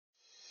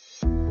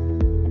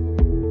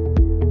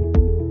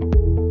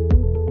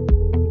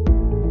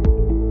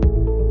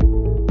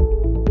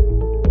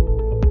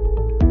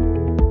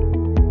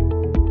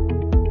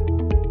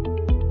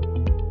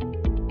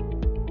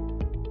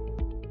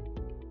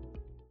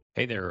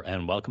Hey there,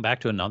 and welcome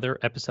back to another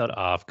episode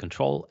of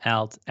Control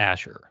Alt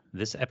Azure.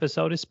 This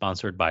episode is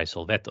sponsored by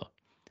Solveto.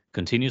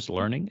 Continuous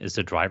learning is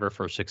the driver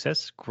for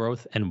success,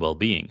 growth, and well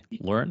being.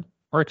 Learn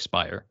or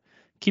expire.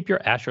 Keep your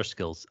Azure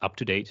skills up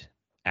to date.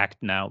 Act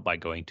now by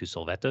going to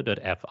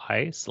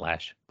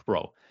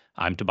solveto.fi/pro.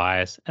 I'm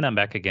Tobias, and I'm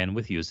back again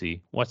with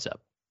Yuzi. What's up?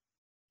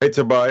 Hey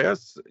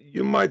Tobias,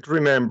 you might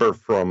remember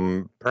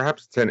from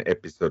perhaps 10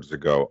 episodes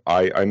ago,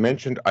 I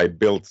mentioned I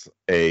built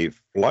a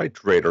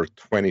Flight Radar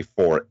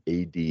 24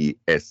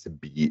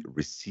 ADSB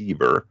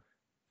receiver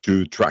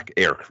to track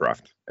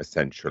aircraft,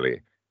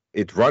 essentially.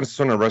 It runs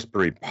on a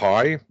Raspberry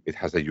Pi, it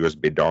has a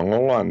USB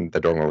dongle, and the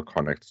dongle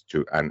connects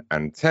to an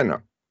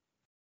antenna.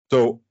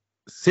 So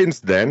since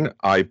then,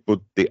 I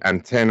put the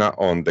antenna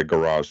on the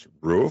garage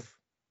roof.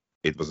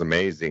 It was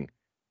amazing.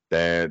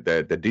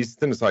 The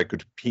distance I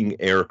could ping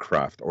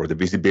aircraft or the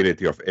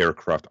visibility of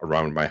aircraft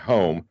around my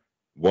home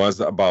was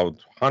about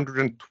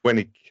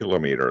 120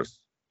 kilometers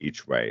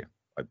each way.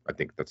 I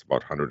think that's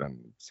about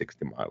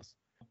 160 miles.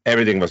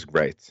 Everything was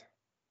great.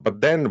 But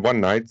then one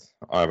night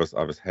I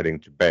was heading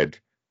to bed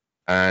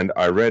and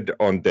I read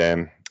on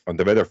the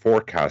weather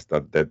forecast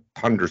that the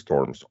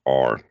thunderstorms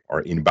are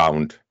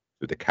inbound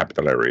to the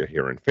capital area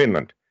here in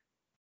Finland.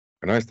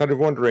 And I started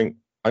wondering,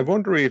 I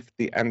wonder if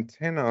the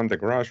antenna on the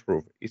garage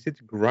roof is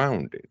it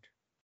grounded?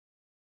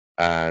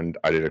 And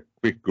I did a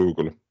quick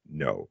Google.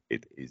 No,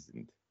 it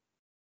isn't.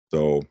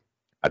 So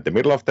at the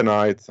middle of the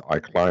night, I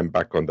climbed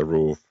back on the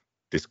roof,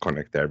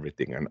 disconnect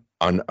everything, and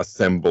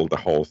unassemble the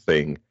whole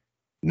thing.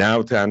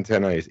 Now the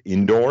antenna is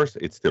indoors.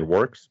 It still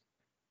works,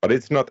 but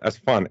it's not as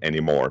fun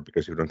anymore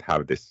because you don't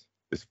have this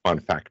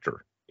fun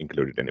factor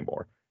included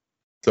anymore.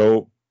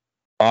 So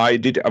I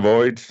did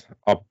avoid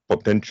a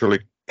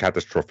potentially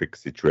catastrophic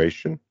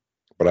situation,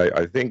 but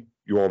I think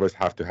you always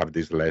have to have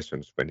these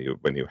lessons when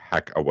you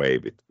hack away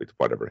with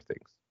whatever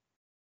things.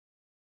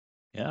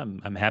 Yeah,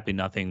 I'm happy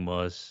nothing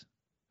was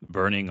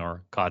burning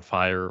or caught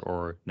fire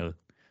or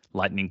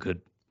lightning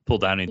could pull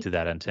down into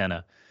that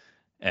antenna.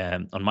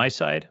 And on my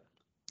side,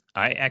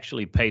 I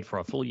actually paid for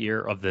a full year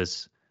of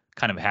this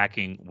kind of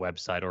hacking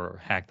website or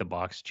hack the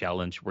box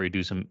challenge where you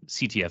do some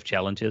CTF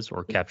challenges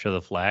or capture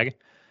the flag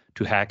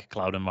to hack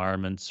cloud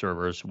environments,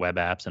 servers, web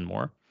apps, and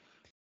more.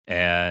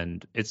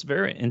 And it's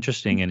very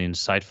interesting and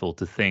insightful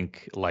to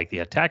think like the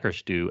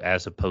attackers do,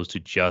 as opposed to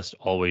just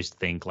always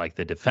think like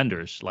the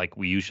defenders, like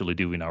we usually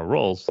do in our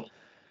roles.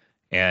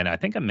 And I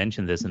think I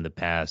mentioned this in the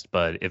past,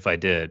 but if I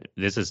did,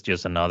 this is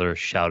just another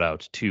shout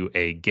out to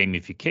a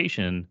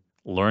gamification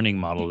learning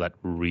model that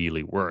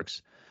really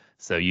works.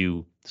 So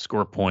you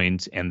score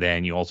points, and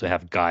then you also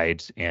have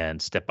guides and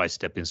step by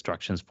step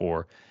instructions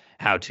for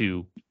how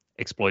to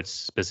exploit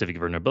specific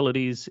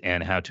vulnerabilities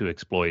and how to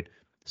exploit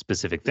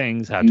specific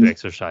things, how to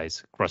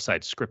exercise cross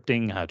site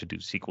scripting, how to do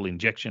SQL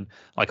injection,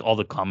 like all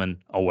the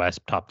common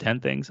OWASP top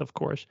 10 things, of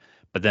course,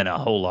 but then a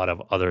whole lot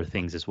of other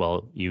things as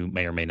well you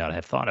may or may not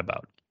have thought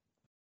about.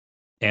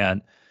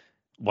 And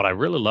what I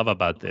really love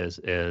about this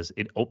is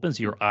it opens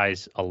your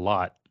eyes a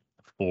lot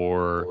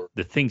for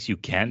the things you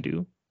can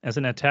do as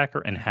an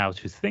attacker and how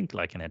to think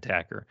like an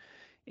attacker.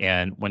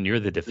 And when you're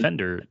the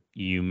defender,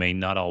 you may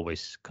not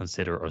always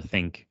consider or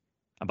think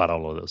about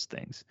all of those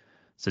things.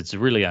 So it's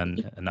really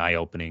an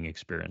eye-opening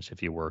experience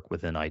if you work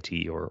within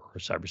IT or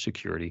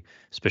cybersecurity,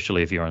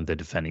 especially if you're on the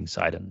defending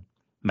side and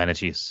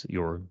manages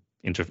your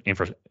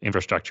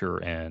infrastructure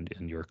and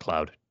your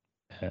cloud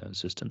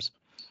systems.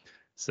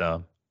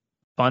 So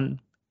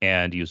fun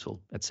and useful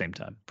at the same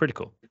time. Pretty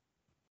cool.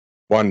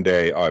 One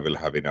day I will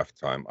have enough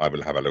time. I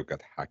will have a look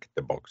at Hack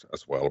the Box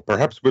as well.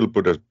 Perhaps we'll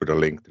put a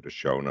link to the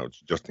show notes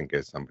just in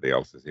case somebody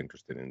else is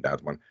interested in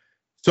that one.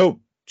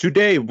 So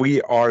today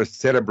we are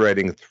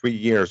celebrating 3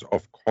 years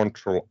of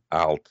Control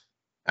Alt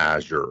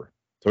Azure.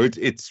 So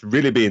it's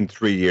really been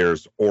 3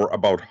 years or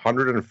about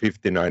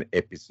 159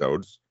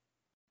 episodes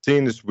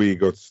since we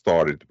got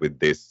started with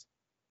this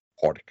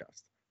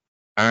podcast.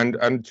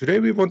 And today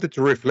we wanted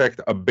to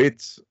reflect a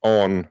bit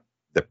on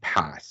the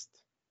past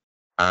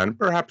and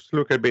perhaps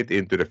look a bit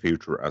into the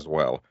future as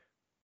well.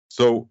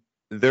 So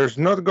there's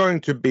not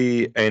going to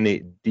be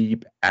any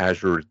deep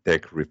Azure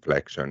tech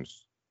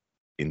reflections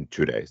in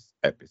today's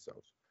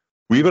episode.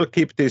 We will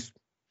keep this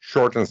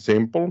short and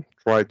simple,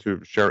 try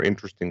to share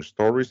interesting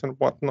stories and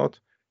whatnot,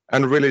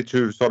 and really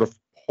to sort of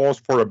pause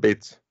for a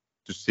bit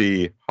to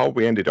see how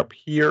we ended up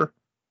here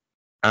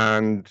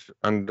and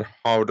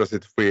how does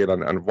it feel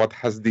and what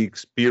has the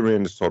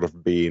experience sort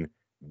of been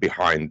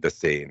behind the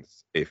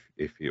scenes, if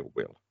you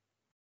will.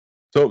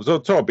 So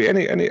Toby,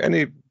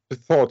 any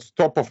thoughts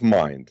top of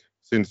mind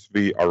since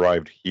we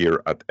arrived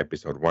here at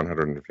episode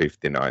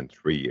 159,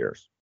 3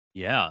 years?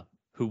 Yeah,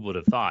 who would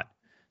have thought?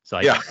 So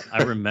I, Yeah.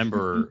 I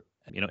remember,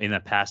 in a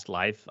past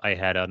life, I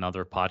had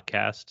another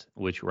podcast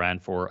which ran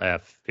for a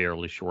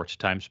fairly short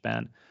time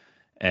span.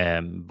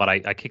 But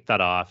I kicked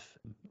that off,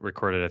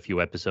 recorded a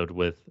few episodes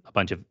with a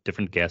bunch of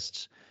different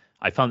guests.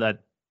 I found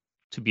that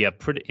to be a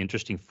pretty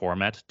interesting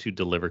format to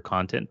deliver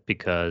content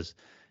because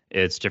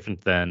it's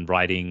different than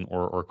writing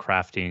or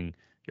crafting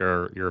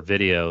your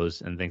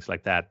videos and things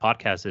like that.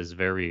 Podcast is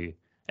very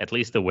at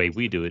least the way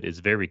we do it, is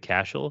very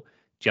casual,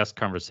 just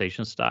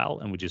conversation style,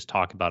 and we just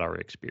talk about our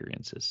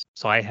experiences.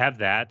 So I have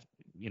that,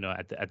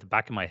 at the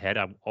back of my head.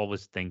 I'm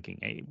always thinking,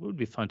 hey, it would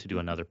be fun to do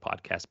another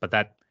podcast, but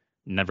that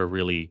never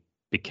really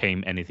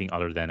became anything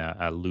other than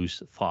a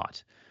loose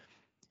thought.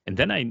 And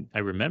then I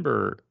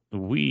remember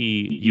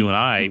you and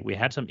I, we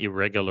had some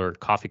irregular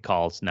coffee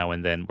calls now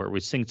and then where we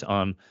synced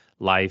on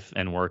life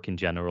and work in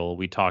general.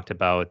 We talked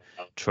about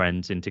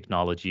trends in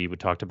technology. We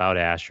talked about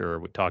Azure.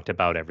 We talked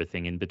about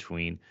everything in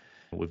between.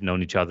 We've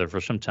known each other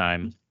for some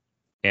time.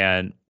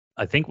 And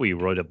I think we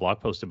wrote a blog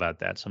post about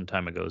that some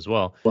time ago as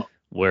well,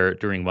 where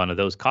during one of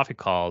those coffee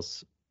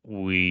calls,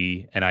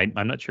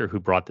 I'm not sure who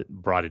brought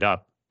it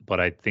up, but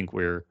I think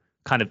we're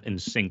kind of in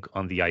sync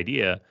on the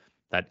idea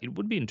that it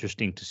would be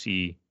interesting to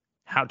see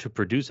how to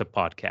produce a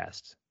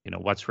podcast,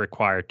 what's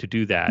required to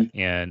do that.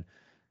 And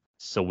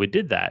so we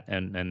did that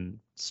and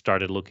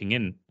started looking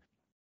in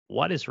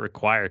what is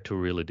required to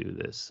really do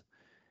this.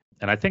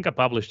 And I think I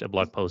published a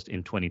blog post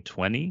in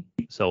 2020,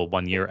 so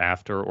 1 year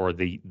after, or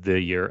the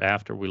year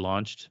after we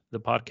launched the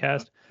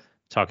podcast,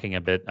 talking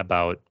a bit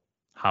about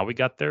how we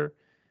got there.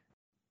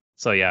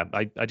 So yeah,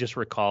 I just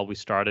recall we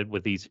started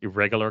with these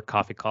irregular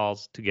coffee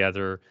calls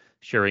together,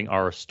 sharing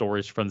our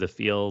stories from the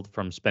field,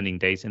 from spending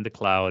days in the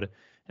cloud,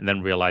 and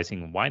then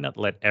realizing why not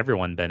let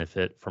everyone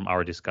benefit from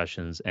our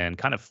discussions and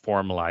kind of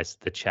formalize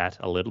the chat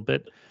a little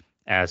bit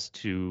as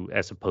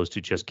opposed to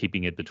just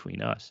keeping it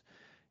between us.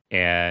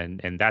 And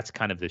that's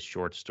kind of the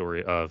short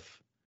story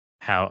of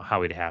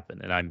how it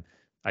happened. And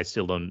I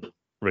still don't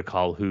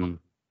recall who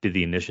did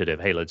the initiative.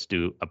 Hey, let's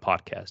do a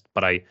podcast.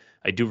 But I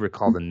do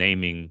recall the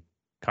naming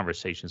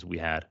conversations we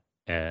had.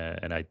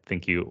 And I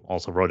think you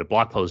also wrote a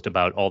blog post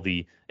about all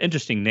the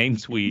interesting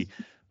names we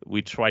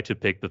tried to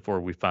pick before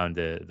we found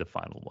the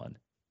final one.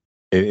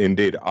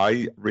 Indeed,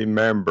 I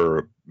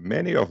remember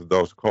many of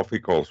those coffee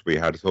calls we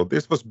had. So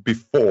this was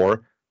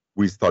before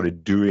we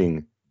started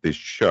doing this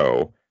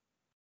show.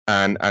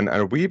 And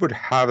we would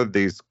have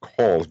these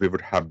calls. We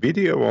would have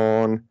video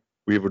on.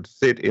 We would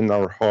sit in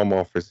our home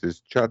offices,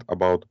 chat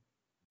about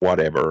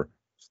whatever,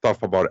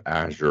 stuff about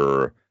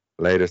Azure,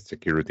 latest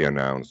security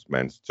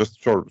announcements,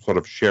 just sort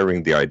of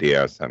sharing the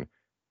ideas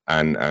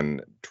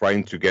and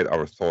trying to get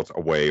our thoughts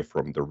away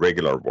from the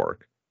regular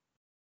work.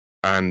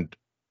 And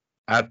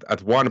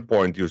at one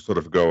point, you sort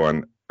of go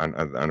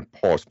and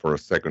pause for a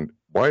second.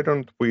 Why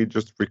don't we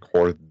just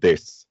record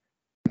this?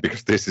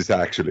 Because this is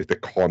actually the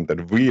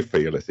content we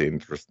feel is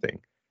interesting.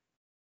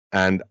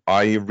 And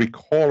I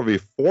recall we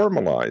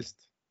formalized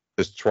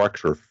the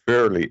structure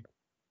fairly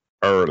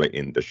early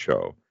in the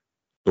show.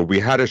 So we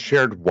had a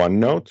shared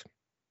OneNote.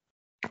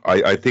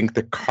 I think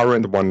the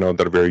current OneNote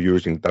that we're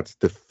using, that's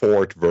the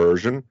 4th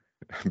version,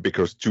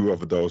 because 2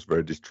 of those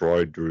were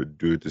destroyed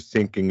due to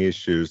syncing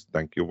issues.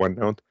 Thank you,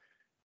 OneNote.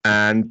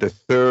 And the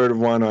 3rd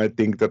one, I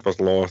think that was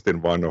lost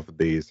in one of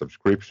the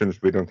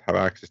subscriptions we don't have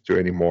access to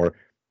anymore.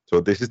 So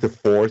this is the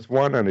 4th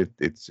one, and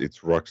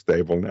it's rock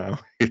stable now.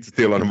 It's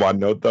still on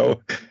OneNote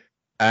though,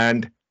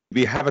 and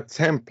we have a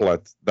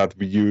template that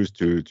we use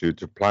to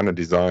plan a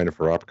design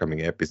for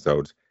upcoming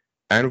episodes,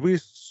 and we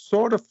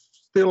sort of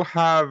still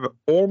have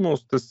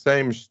almost the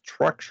same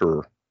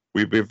structure.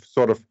 We've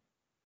sort of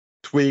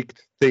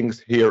tweaked things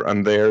here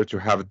and there to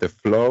have the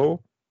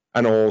flow,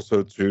 and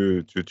also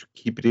to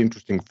keep it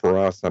interesting for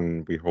us,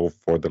 and we hope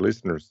for the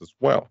listeners as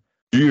well.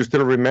 Do you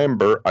still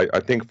remember? I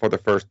think for the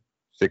first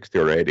 60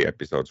 or 80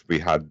 episodes, we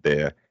had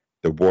the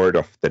word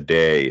of the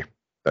day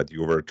that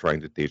you were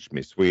trying to teach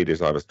me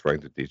Swedish. I was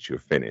trying to teach you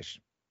Finnish.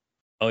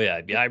 Oh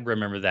yeah, I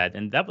remember that,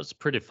 and that was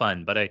pretty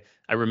fun. But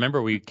I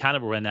remember we kind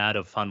of ran out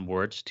of fun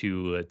words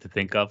to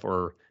think of,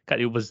 or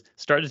it was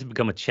started to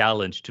become a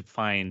challenge to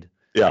find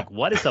like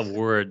what is a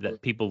word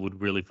that people would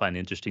really find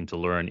interesting to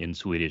learn in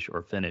Swedish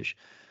or Finnish.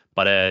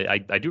 But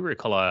I do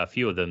recall a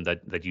few of them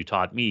that you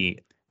taught me.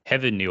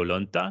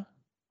 Heavy-neulunta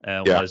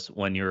was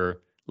when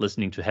you're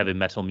listening to heavy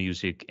metal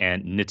music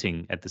and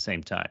knitting at the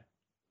same time.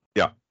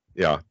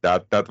 Yeah,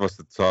 that was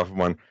the tough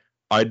one.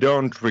 I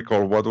don't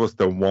recall what was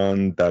the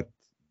one that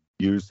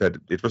you said.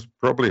 It was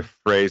probably a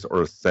phrase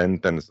or a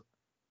sentence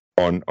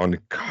on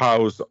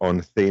cows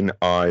on thin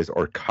ice,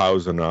 or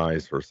cows on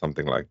ice, or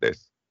something like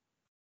this.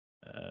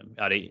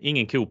 Det är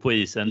ingen ko på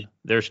isen.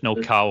 There's no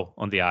cow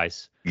on the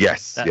ice.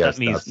 Yes, that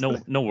means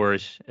no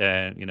worries.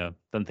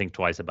 Don't think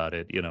twice about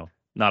it.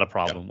 Not a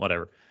problem.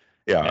 Whatever.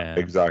 Yeah,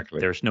 exactly.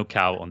 There's no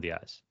cow on the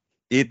ice.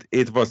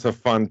 It was a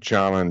fun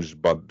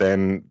challenge, but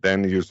then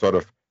you sort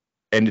of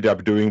ended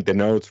up doing the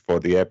notes for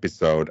the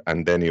episode,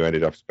 and then you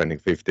ended up spending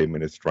 15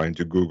 minutes trying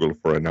to Google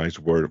for a nice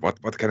word.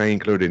 What can I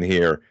include in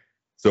here?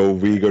 So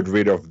we got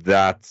rid of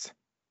that,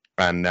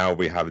 and now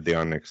we have the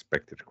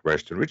unexpected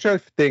question, which I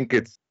think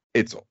it's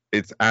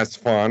as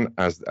fun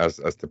as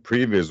the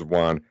previous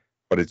one,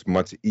 but it's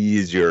much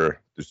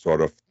easier to sort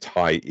of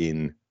tie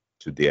in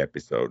to the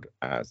episode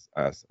as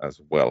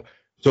well.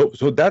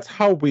 So that's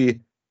how we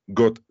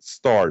got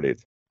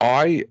started.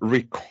 I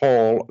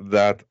recall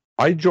that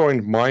I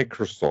joined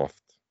Microsoft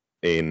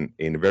in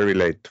very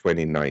late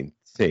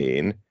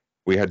 2019.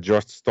 We had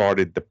just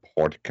started the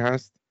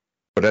podcast,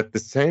 but at the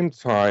same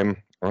time,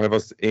 I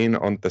was in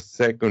on the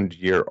second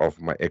year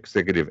of my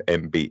executive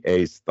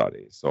MBA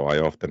study, so I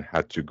often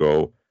had to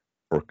go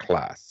for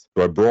class.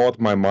 So I brought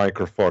my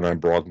microphone, I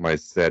brought my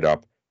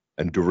setup,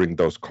 and during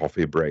those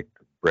coffee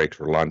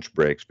breaks or lunch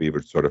breaks, we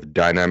would sort of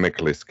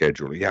dynamically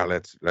schedule. Yeah,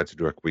 let's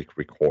do a quick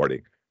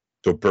recording.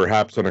 So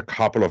perhaps on a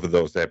couple of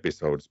those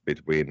episodes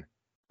between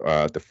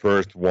the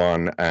first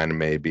one and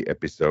maybe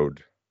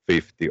episode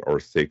 50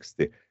 or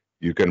 60,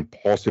 you can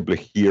possibly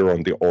hear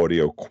on the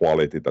audio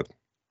quality that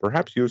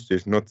perhaps Jussi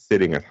is not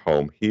sitting at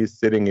home. He's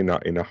sitting in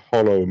a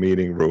hollow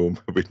meeting room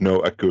with no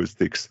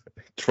acoustics,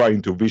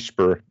 trying to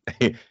whisper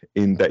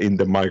in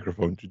the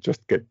microphone to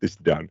just get this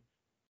done.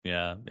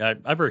 Yeah,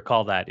 I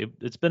recall that.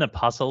 It's been a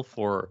puzzle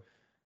for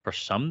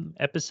some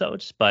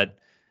episodes, but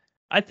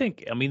I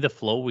think, I mean, the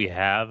flow we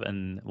have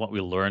and what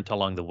we learned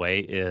along the way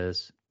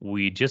is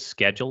we just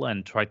schedule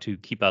and try to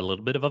keep a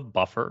little bit of a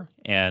buffer,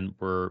 and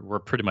we're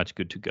pretty much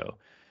good to go.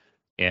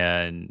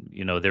 And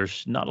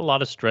there's not a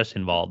lot of stress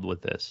involved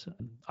with this.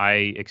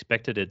 I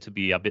expected it to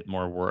be a bit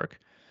more work,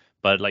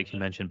 but like you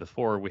mentioned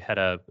before, we had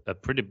a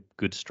pretty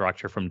good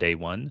structure from day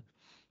one.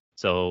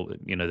 So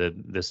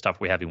the stuff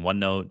we have in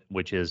OneNote,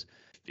 which is,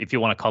 if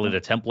you want to call it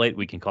a template,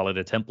 we can call it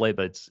a template,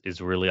 but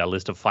it's really a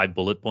list of 5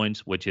 bullet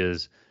points, which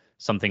is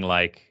something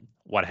like,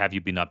 what have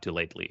you been up to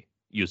lately,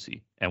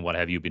 Jussi, and what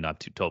have you been up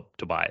to,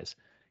 Tobias?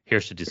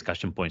 Here's the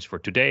discussion points for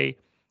today,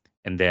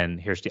 and then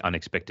here's the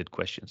unexpected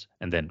questions,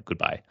 and then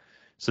goodbye.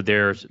 So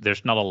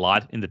there's not a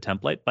lot in the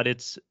template, but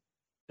it's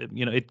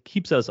it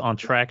keeps us on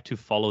track to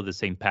follow the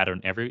same pattern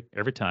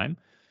every time,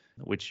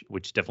 which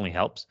definitely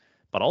helps.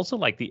 But also,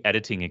 like, the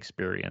editing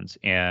experience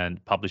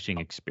and publishing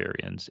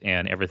experience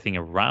and everything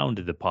around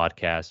the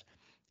podcast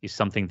is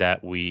something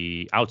that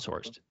we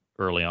outsourced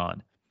early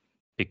on,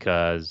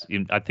 because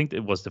I think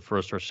it was the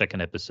first or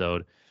second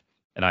episode.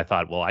 And I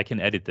thought, well, I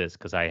can edit this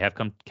because I have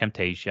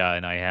Camtasia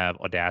and I have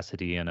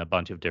Audacity and a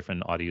bunch of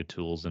different audio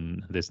tools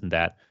and this and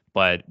that.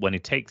 But when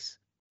it takes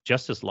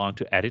just as long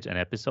to edit an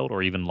episode,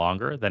 or even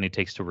longer than it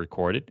takes to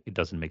record it, it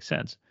doesn't make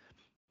sense.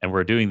 And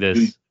we're doing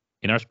this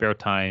in our spare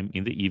time,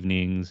 in the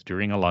evenings,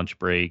 during a lunch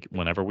break,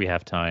 whenever we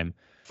have time,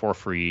 for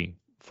free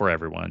for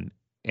everyone.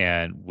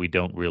 And we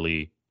don't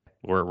really,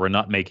 we're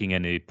not making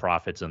any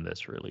profits on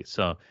this, really.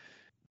 So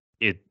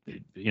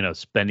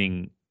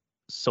spending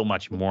so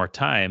much more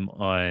time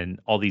on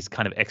all these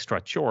kind of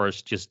extra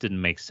chores just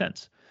didn't make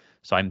sense.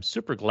 So I'm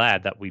super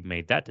glad that we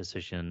made that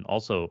decision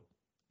also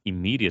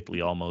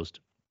immediately, almost,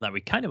 that we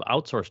kind of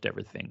outsourced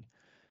everything.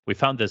 We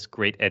found this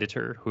great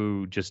editor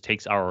who just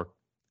takes our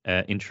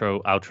intro,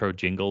 outro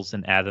jingles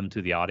and add them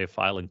to the audio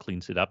file and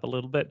cleans it up a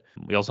little bit.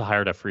 We also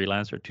hired a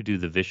freelancer to do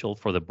the visual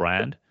for the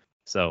brand.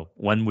 So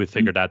when we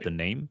figured out the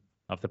name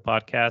of the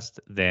podcast,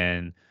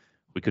 then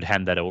we could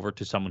hand that over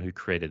to someone who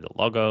created the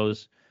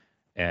logos,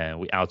 and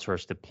we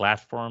outsourced the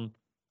platform.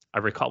 I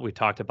recall we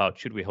talked about,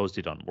 should we host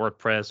it on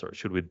WordPress or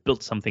should we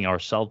build something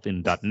ourselves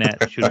in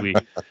 .NET? Should we,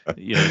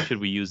 should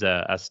we use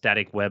a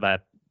static web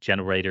app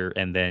generator?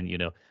 And then,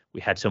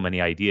 we had so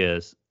many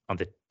ideas on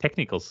the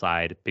technical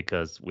side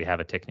because we have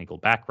a technical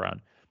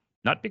background,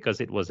 not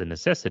because it was a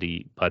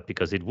necessity, but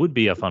because it would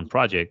be a fun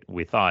project,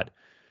 we thought.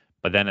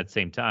 But then at the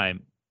same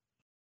time,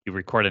 you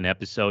record an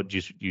episode,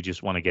 you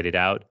just want to get it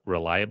out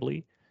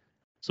reliably.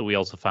 So we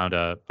also found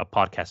a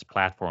podcast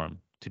platform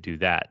to do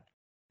that,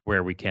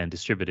 where we can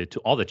distribute it to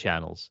all the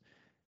channels.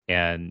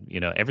 And,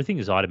 everything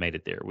is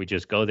automated there. We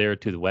just go there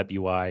to the web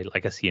UI,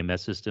 like a CMS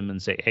system,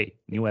 and say, hey,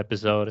 new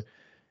episode,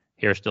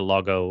 here's the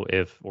logo,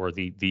 or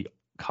the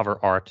cover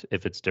art,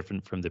 if it's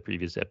different from the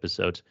previous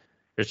episodes.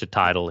 Here's the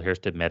title, here's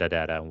the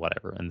metadata and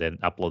whatever, and then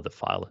upload the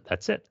file.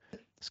 That's it.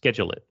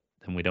 Schedule it.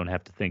 Then we don't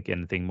have to think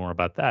anything more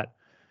about that.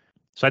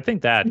 So I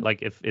think that,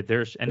 like, if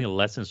there's any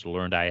lessons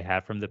learned I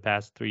have from the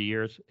past 3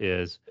 years,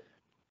 is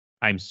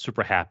I'm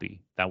super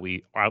happy that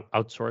we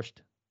outsourced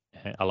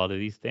a lot of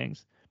these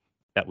things,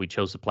 that we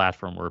chose the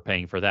platform, we're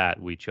paying for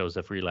that. We chose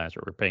a freelancer,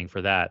 we're paying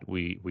for that.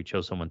 We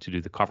chose someone to do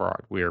the cover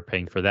art, we are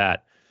paying for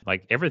that.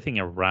 Like, everything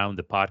around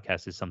the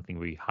podcast is something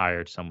we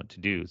hired someone to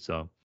do.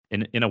 So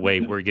in a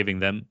way, we're giving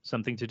them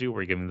something to do.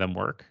 We're giving them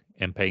work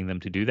and paying them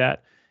to do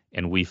that.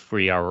 And we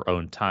free our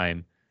own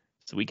time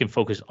so we can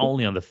focus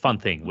only on the fun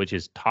thing, which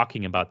is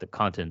talking about the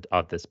content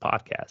of this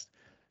podcast.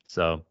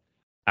 So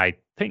I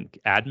think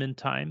admin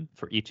time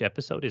for each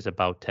episode is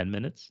about 10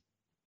 minutes,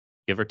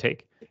 give or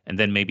take. And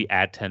then maybe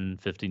add 10,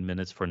 15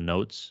 minutes for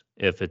notes.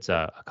 If it's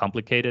a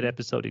complicated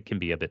episode, it can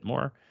be a bit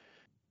more.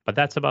 But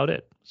that's about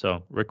it.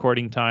 So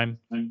recording time,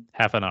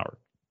 half an hour,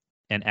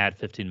 and add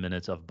 15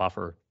 minutes of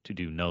buffer to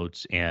do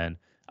notes and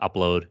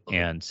upload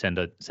and send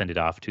it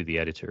off to the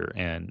editor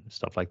and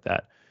stuff like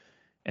that.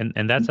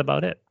 And that's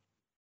about it.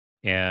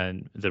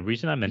 And the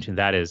reason I mentioned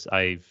that is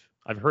I've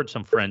heard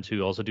some friends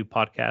who also do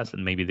podcasts,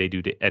 and maybe they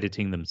do the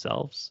editing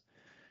themselves.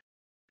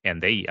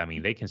 And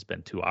they can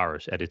spend 2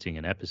 hours editing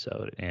an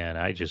episode, and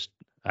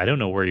I don't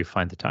know where you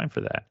find the time for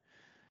that.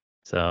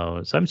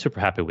 So I'm super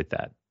happy with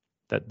that.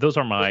 Those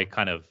are my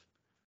kind of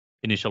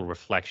initial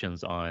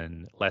reflections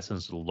on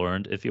lessons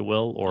learned, if you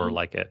will, or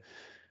like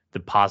the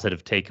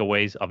positive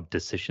takeaways of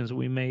decisions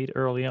we made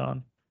early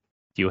on.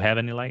 Do you have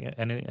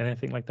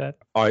anything like that?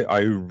 I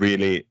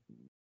really,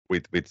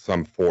 with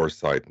some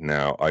foresight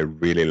now, I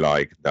really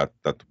like that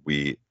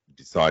we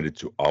decided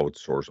to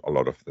outsource a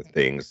lot of the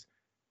things,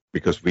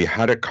 because we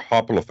had a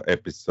couple of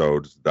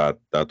episodes that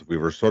we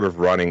were sort of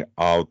running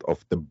out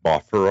of the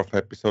buffer of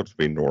episodes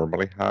we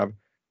normally have.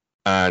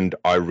 And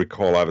I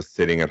recall I was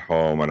sitting at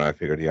home and I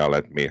figured, yeah,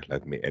 let me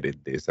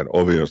edit this. And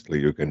obviously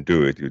you can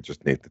do it. You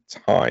just need the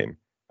time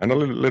and a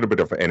little bit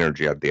of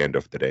energy at the end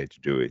of the day to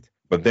do it.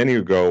 But then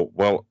you go,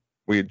 well,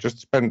 we just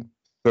spent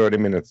 30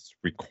 minutes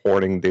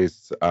recording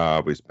this.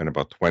 We spent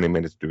about 20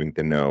 minutes doing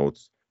the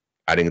notes,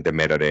 adding the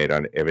metadata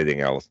and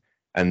everything else.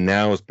 And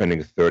now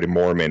spending 30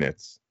 more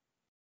minutes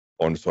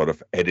on sort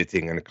of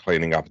editing and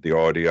cleaning up the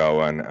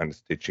audio and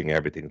stitching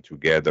everything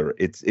together.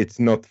 It's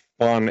not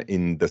fun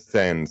in the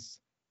sense,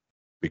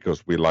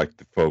 because we like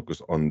to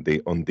focus on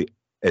the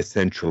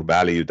essential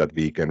value that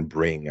we can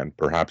bring, and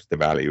perhaps the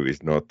value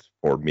is not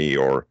for me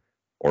or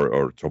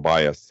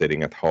Tobias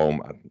sitting at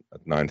home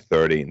at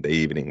 9:30 in the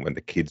evening when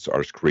the kids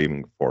are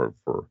screaming for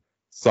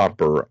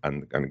supper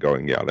and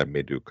going, yeah, let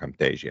me do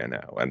Camtasia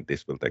now, and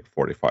this will take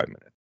 45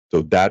 minutes.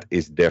 So that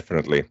is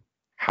definitely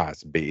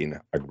has been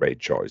a great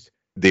choice.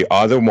 The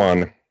other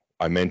one,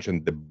 I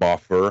mentioned the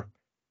buffer,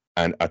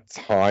 and at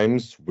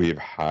times we've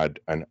had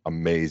an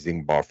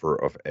amazing buffer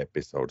of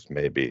episodes,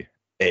 maybe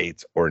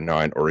 8 or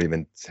 9 or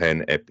even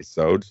 10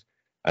 episodes.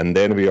 And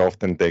then we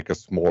often take a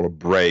small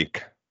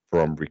break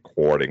from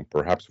recording.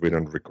 Perhaps we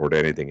don't record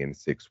anything in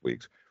 6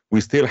 weeks.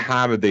 We still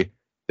have the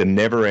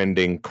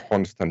never-ending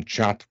constant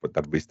chat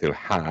that we still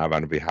have,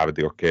 and we have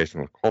the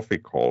occasional coffee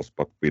calls,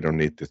 but we don't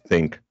need to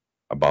think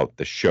about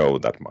the show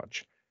that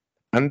much.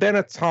 And then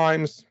at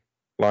times,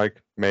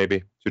 like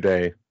maybe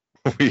today,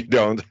 we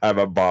don't have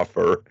a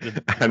buffer.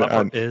 The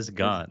buffer is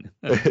gone.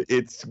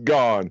 It's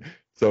gone.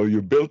 So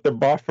you build the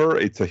buffer.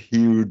 It's a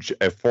huge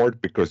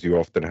effort because you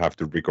often have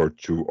to record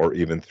 2 or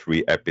even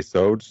 3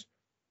 episodes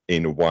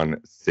in one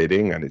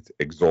sitting, and it's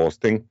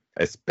exhausting,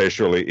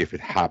 especially if it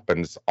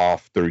happens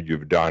after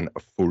you've done a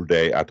full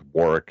day at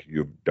work,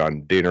 you've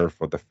done dinner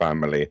for the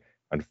family,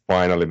 and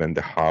finally when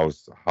the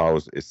house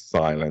is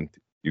silent,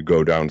 you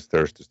go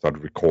downstairs to start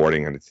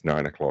recording and it's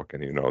 9 o'clock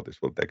and you know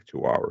this will take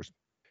 2 hours.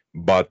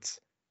 But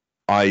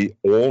I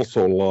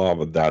also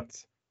love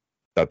that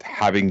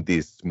having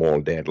these small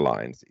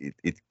deadlines,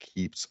 it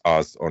keeps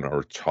us on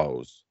our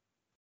toes,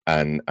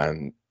 and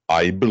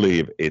I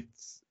believe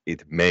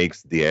it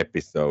makes the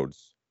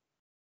episodes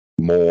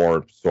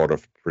more sort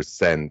of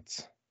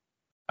present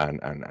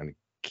and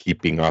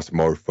keeping us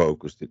more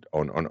focused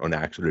on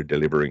actually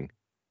delivering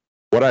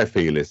what I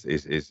feel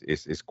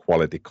is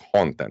quality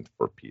content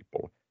for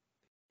people,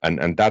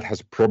 and that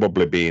has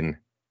probably been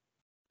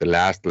the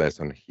last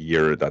lesson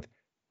here, that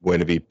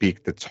when we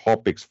pick the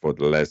topics for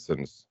the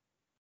lessons,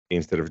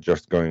 instead of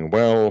just going,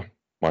 well,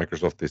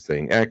 Microsoft is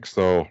saying X,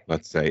 so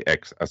let's say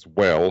X as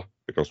well,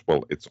 because,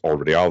 well, it's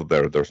already out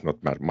there. There's not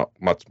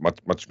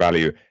much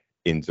value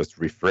in just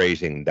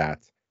rephrasing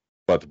that.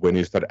 But when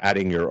you start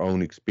adding your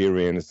own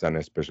experience, and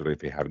especially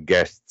if you have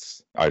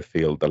guests, I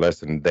feel the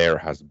lesson there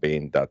has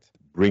been that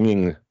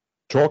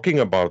talking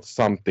about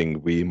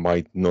something we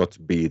might not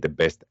be the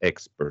best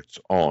experts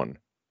on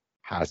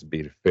has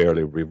been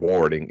fairly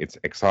rewarding. It's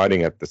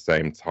exciting at the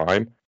same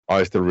time.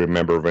 I still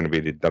remember when we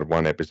did that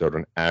one episode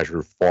on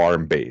Azure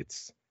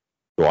Farmbeats.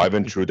 So I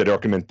went through the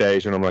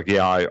documentation. I'm like,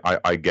 yeah,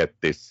 I get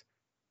this.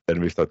 Then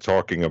we start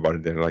talking about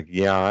it, and like,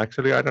 yeah,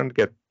 actually, I don't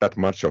get that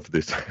much of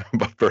this,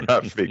 but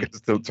perhaps we can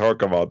still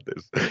talk about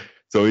this.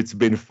 So it's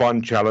been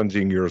fun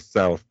challenging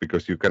yourself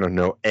because you cannot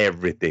know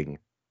everything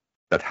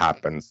that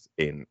happens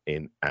in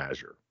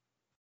Azure.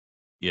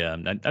 Yeah,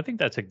 I think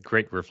that's a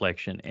great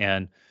reflection,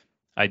 and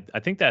I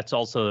think that's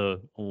also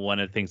one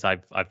of the things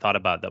I've thought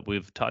about, that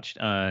we've touched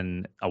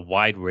on a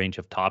wide range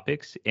of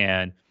topics,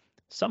 and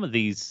some of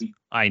these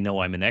I know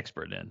I'm an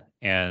expert in,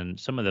 and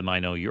some of them I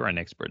know you're an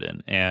expert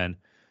in, and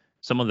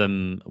some of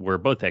them we're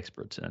both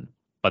experts in.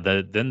 But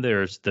then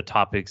there's the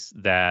topics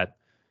that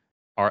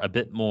are a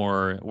bit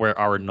more where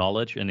our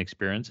knowledge and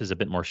experience is a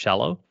bit more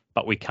shallow,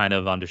 but we kind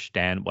of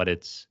understand what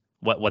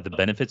the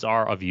benefits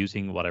are of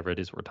using whatever it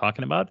is we're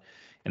talking about.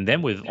 And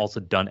then we've also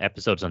done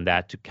episodes on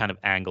that to kind of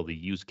angle the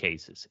use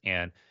cases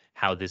and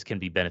how this can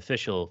be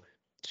beneficial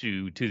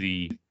to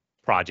the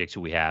projects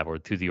we have or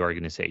to the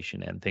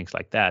organization and things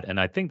like that. And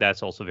I think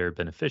that's also very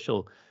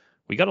beneficial.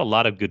 We got a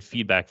lot of good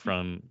feedback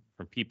from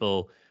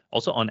people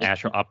also on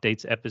Azure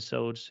Updates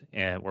episodes,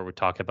 and where we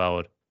talk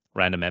about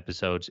random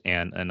episodes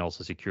and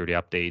also security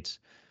updates,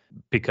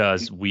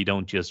 because we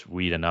don't just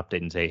read an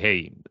update and say,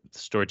 hey, the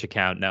storage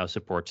account now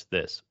supports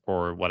this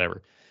or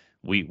whatever.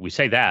 We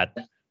say that,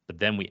 but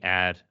then we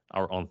add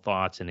our own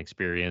thoughts and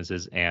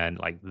experiences, and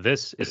like,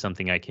 this is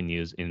something I can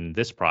use in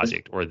this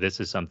project, or this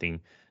is something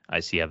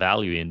I see a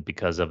value in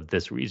because of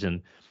this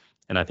reason.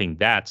 And I think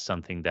that's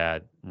something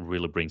that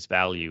really brings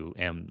value,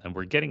 and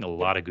we're getting a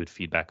lot of good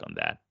feedback on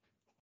that.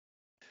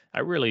 I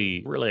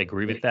really, really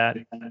agree with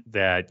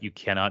that you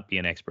cannot be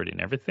an expert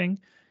in everything,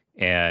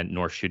 and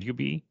nor should you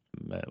be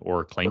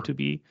or claim to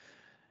be.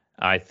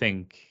 I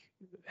think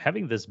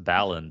having this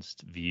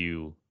balanced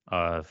view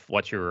of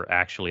what you're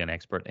actually an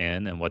expert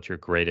in and what you're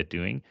great at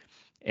doing,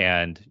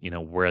 and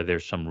where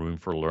there's some room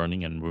for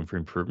learning and room for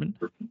improvement.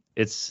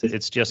 It's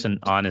just an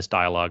honest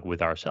dialogue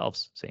with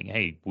ourselves, saying,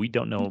 hey, we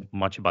don't know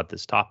much about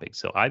this topic,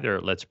 so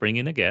either let's bring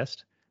in a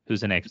guest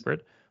who's an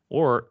expert,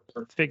 or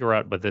figure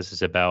out what this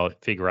is about,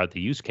 figure out the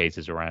use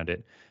cases around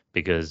it,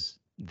 because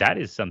that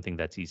is something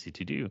that's easy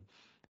to do.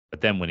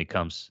 But then when it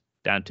comes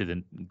down to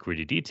the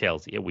gritty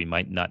details, yeah, we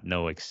might not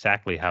know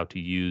exactly how to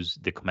use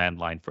the command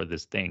line for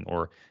this thing,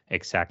 or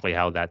exactly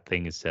how that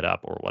thing is set up,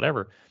 or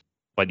whatever.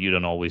 But you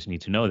don't always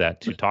need to know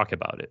that to talk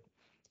about it.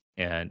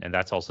 And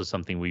that's also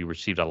something we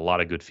received a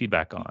lot of good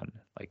feedback on.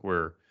 Like,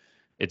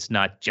 it's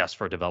not just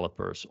for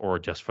developers or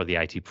just for the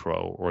IT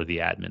pro or the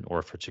admin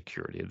or for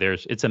security.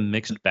 It's a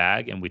mixed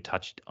bag, and we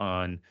touched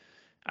on,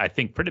 I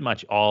think, pretty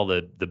much all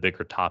the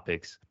bigger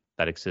topics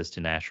that exist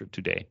in Azure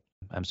today.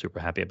 I'm super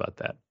happy about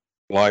that.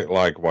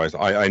 Likewise,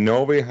 I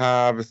know we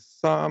have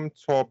some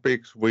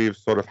topics we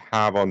sort of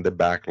have on the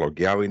backlog.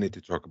 Yeah, we need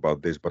to talk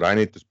about this, but I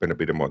need to spend a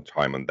bit more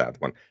time on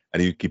that one.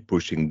 And you keep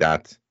pushing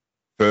that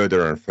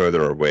further and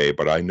further away,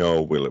 but I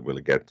know we'll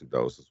get to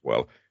those as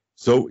well.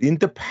 So in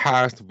the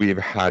past, we've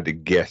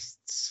had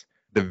guests.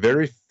 The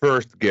very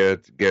first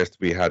guest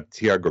we had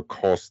Tiago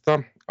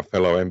Costa, a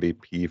fellow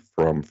MVP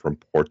from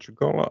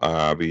Portugal.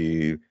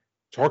 We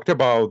talked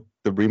about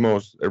the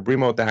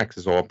remote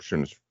access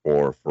options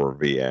for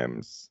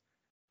VMs.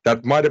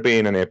 That might have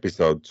been an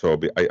episode,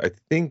 Toby. I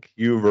think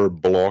you were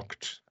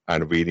blocked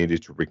and we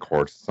needed to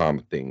record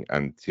something.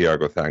 And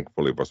Tiago,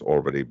 thankfully, was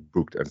already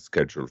booked and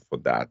scheduled for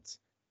that.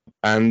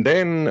 And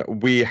then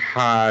we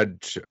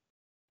had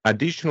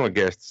additional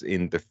guests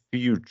in the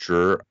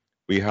future.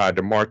 We had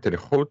Martin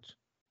Hout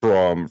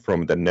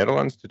from the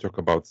Netherlands to talk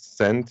about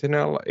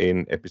Sentinel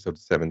in episode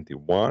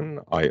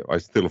 71. I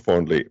still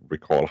fondly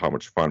recall how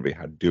much fun we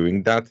had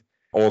doing that.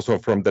 Also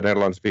from the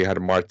Netherlands, we had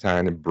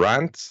Martijn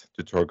Brandt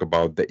to talk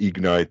about the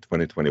Ignite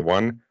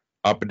 2021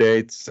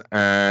 updates,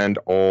 and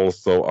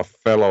also a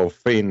fellow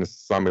Finn,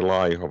 Sami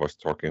Laiho, was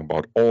talking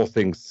about all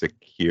things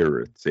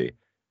security.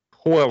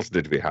 Who else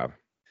did we have?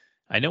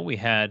 I know we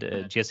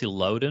had Jesse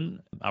Loden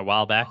a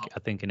while back, I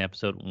think in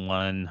episode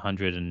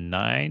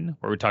 109,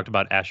 where we talked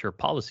about Azure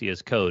Policy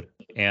as Code.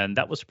 And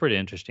that was pretty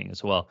interesting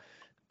as well,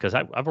 because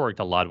I've worked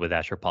a lot with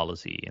Azure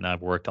Policy and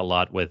I've worked a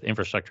lot with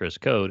Infrastructure as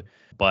Code,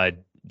 but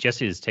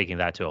Jesse is taking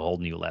that to a whole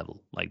new level.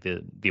 Like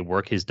the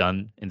work he's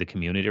done in the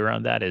community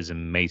around that is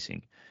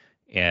amazing.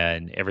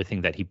 And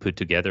everything that he put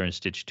together and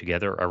stitched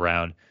together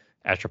around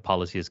Azure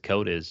Policy as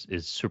Code is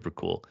super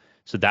cool.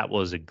 So that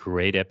was a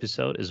great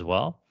episode as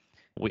well.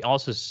 We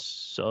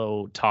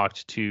also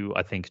talked to,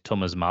 I think,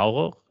 Thomas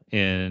Mauro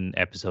in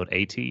episode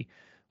 80,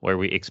 where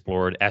we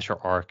explored Azure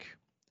Arc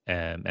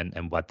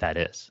and what that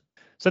is.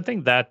 So I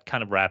think that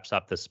kind of wraps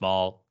up the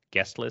small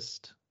guest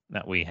list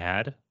that we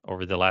had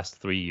over the last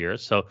 3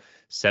 years. So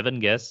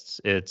 7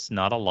 guests, it's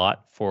not a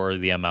lot for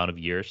the amount of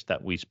years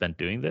that we spent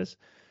doing this.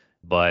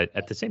 But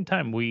at the same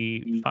time,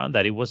 we found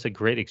that it was a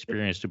great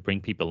experience to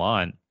bring people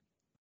on.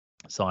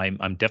 So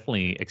I'm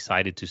definitely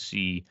excited to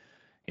see,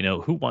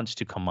 who wants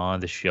to come on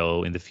the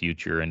show in the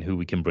future and who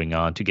we can bring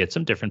on to get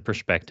some different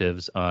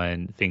perspectives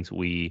on things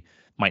we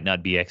might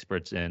not be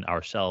experts in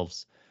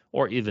ourselves,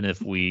 or even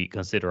if we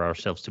consider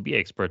ourselves to be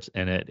experts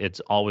in it, it's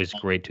always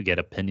great to get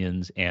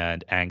opinions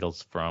and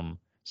angles from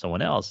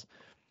someone else.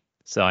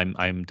 So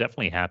I'm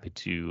definitely happy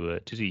to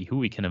see who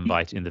we can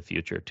invite in the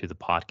future to the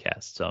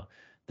podcast. So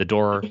the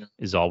door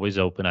is always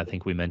open. I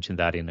think we mentioned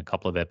that in a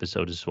couple of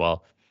episodes as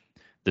well.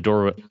 The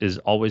door is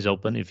always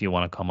open if you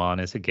want to come on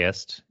as a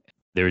guest.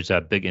 There's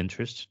a big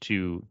interest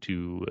to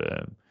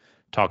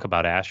talk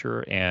about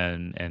Azure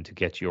and to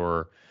get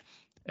your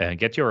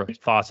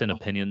thoughts and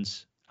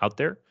opinions out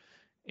there,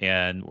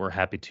 and we're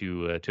happy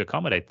to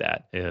accommodate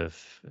that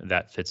if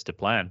that fits the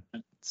plan.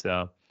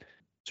 So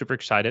super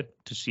excited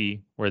to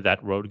see where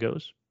that road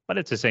goes, but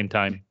at the same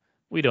time,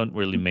 we don't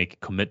really make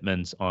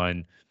commitments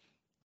on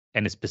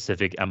any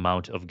specific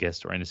amount of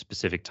guests or any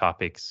specific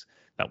topics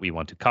that we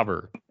want to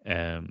cover,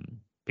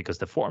 because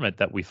the format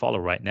that we follow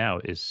right now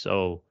is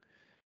so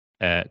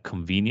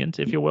convenient,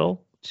 if you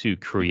will, to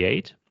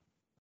create,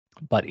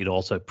 but it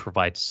also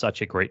provides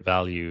such a great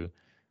value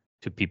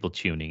to people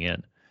tuning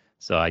in.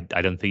 So I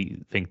don't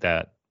think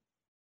that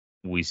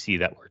we see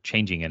that we're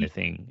changing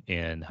anything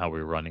in how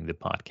we're running the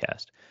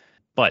podcast.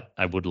 But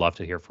I would love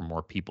to hear from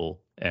more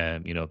people,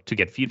 to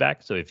get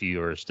feedback. So if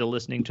you are still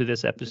listening to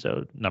this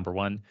episode, number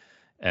one,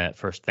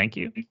 first, thank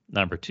you.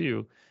 Number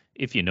two,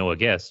 if you know a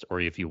guest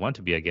or if you want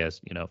to be a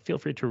guest, feel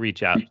free to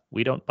reach out.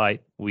 We don't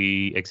bite.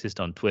 We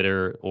exist on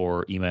Twitter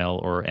or email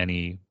or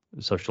any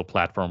social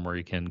platform where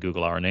you can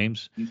Google our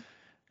names.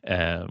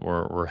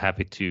 We're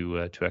happy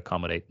to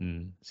accommodate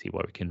and see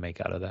what we can make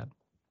out of that.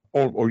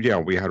 Oh yeah,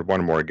 we had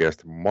one more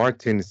guest,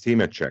 Martin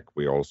Simacek.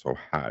 We also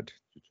had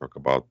to talk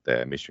about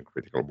the mission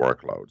critical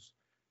workloads.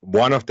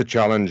 One of the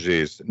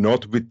challenges,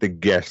 not with the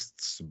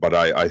guests, but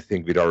I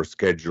think with our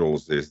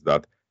schedules, is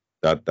that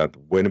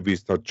when we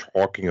start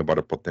talking about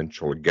a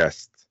potential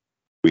guest,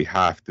 we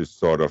have to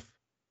sort of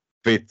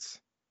fit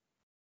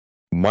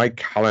my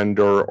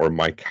calendar or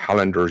my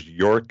calendars,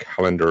 your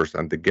calendars,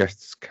 and the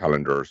guests'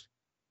 calendars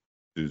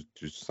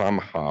to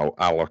somehow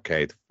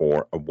allocate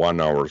for a 1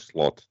 hour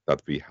slot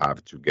that we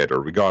have together,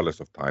 regardless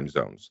of time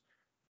zones.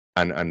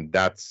 And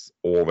that's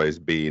always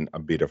been a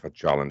bit of a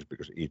challenge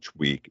because each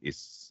week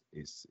is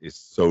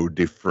so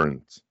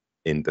different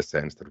in the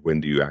sense that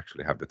when do you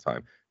actually have the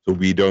time? So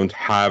we don't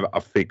have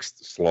a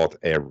fixed slot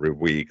every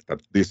week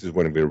that this is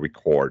when we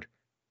record.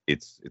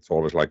 It's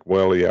always like,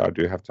 well, yeah,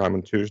 do you have time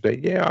on Tuesday?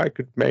 Yeah, I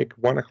could make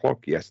 1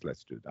 o'clock. Yes,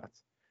 let's do that.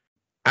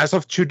 As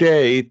of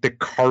today, the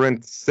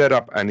current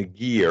setup and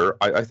gear,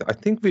 I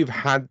think we've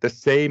had the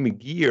same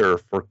gear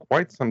for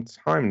quite some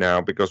time now,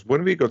 because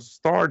when we got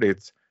started,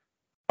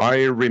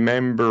 I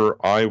remember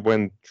I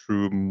went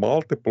through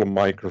multiple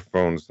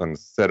microphones and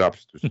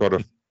setups to sort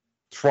of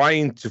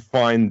trying to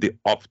find the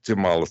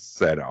optimal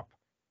setup.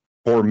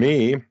 For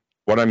me,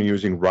 what I'm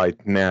using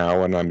right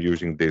now, and I'm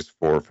using this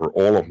for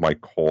all of my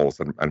calls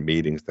and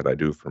meetings that I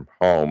do from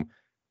home,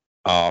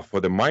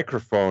 for the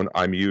microphone,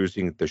 I'm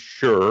using the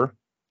Shure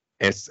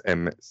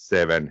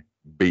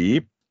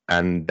SM7B,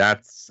 and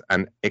that's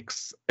an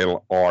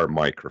XLR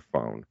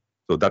microphone.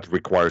 So that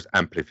requires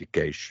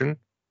amplification.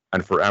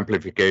 And for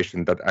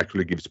amplification, that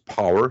actually gives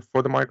power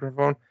for the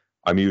microphone.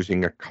 I'm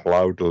using a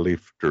Cloud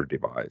Lifter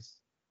device.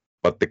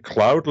 But the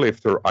Cloud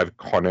Lifter I've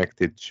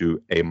connected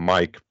to a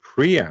mic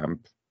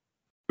preamp,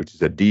 which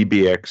is a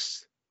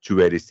DBX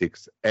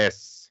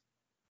 286S.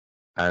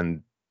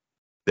 And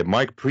the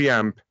mic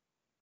preamp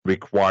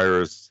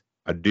requires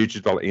a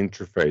digital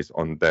interface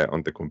on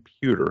the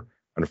computer.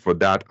 And for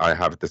that, I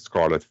have the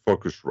Scarlett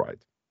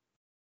Focusrite.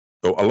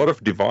 So a lot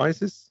of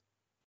devices,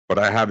 but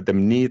I have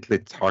them neatly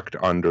tucked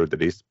under the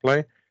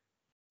display.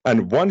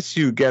 And once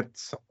you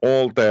get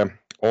all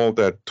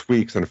the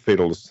tweaks and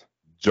fiddles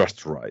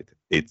just right,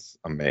 it's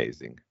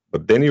amazing.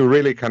 But then you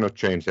really cannot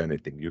change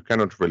anything. You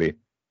cannot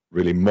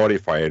really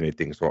modify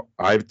anything. So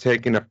I've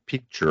taken a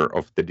picture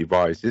of the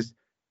devices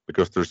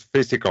because there's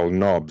physical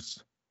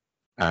knobs,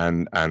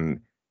 and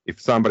if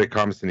somebody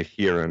comes in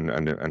here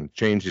and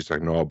changes a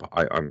knob,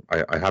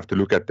 I have to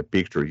look at the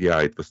picture.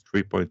 Yeah, it was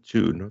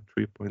 3.2, not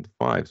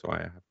 3.5, so I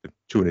have to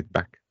tune it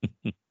back.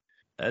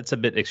 That's a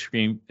bit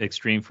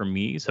extreme for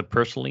me. So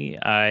personally,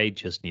 I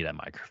just need a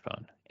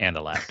microphone and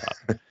a laptop.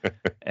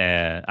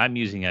 And I'm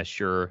using a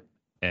Shure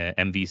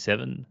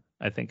MV7,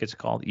 I think it's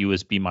called,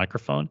 USB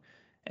microphone,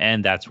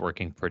 and that's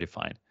working pretty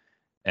fine.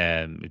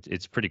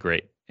 It's pretty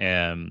great.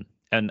 And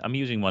I'm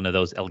using one of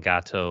those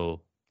Elgato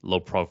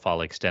low-profile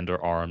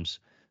extender arms,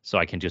 so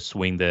I can just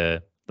swing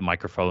the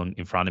microphone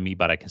in front of me,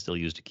 but I can still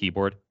use the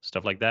keyboard,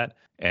 stuff like that.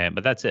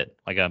 But that's it,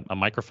 like a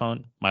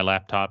microphone, my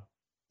laptop,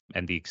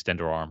 and the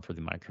extender arm for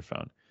the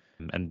microphone.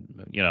 And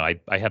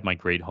I have my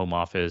great home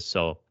office,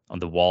 so on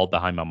the wall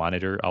behind my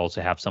monitor, I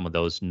also have some of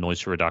those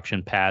noise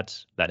reduction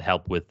pads that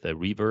help with the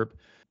reverb.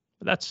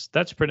 But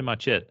that's pretty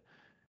much it.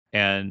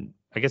 And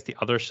I guess the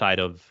other side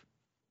of,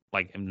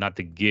 like, not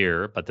the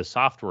gear, but the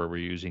software we're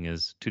using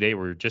is, today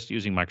we're just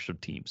using Microsoft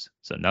Teams.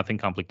 So nothing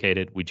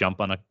complicated. We jump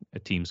on a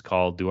Teams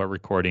call, do our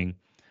recording,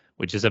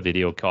 which is a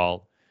video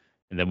call,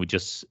 and then we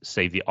just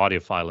save the audio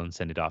file and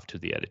send it off to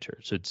the editor.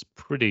 So it's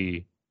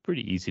pretty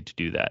easy to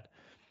do that.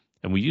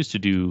 And we used to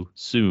do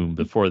Zoom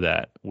before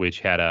that, which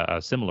had a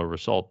similar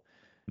result.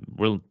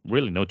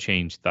 Really no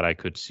change that I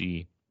could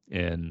see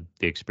in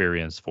the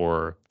experience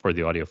for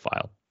the audio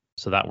file.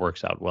 So that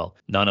works out well.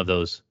 None of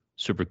those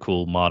super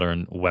cool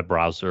modern web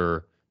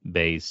browser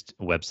based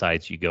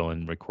websites you go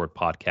and record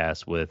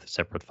podcasts with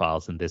separate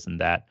files and this and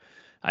that.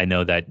 I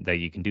know that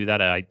you can do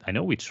that. I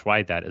know we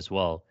tried that as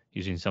well,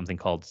 using something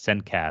called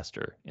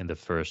Zencaster in the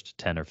first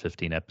 10 or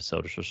 15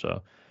 episodes or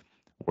so,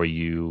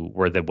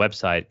 where the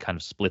website kind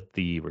of split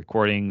the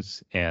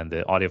recordings and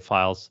the audio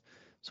files.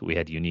 So we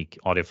had unique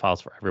audio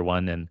files for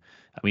everyone. And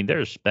I mean,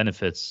 there's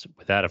benefits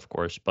with that, of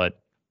course, but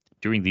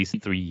during these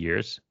 3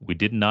 years, we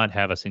did not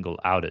have a single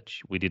outage.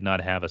 We did not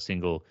have a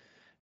single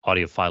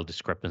audio file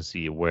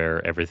discrepancy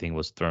where everything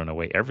was thrown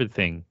away.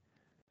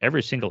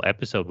 Every single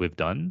episode we've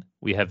done,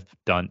 we have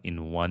done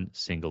in one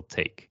single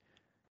take.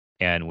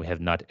 And we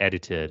have not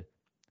edited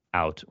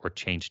out or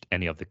changed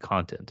any of the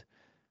content.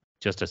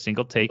 Just a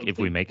single take. If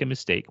we make a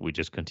mistake, we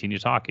just continue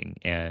talking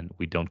and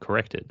we don't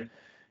correct it.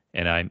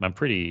 And I'm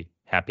pretty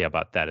happy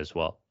about that as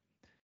well.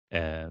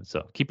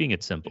 So keeping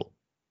it simple.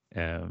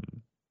 So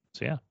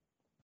yeah.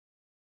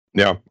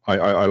 Yeah,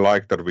 I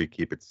like that we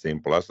keep it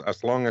simple.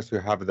 As long as you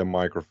have the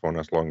microphone,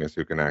 as long as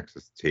you can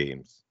access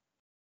Teams,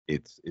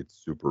 it's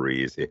super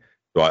easy.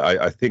 So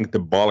I think the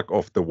bulk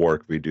of the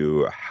work we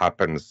do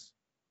happens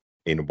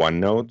in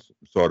OneNote,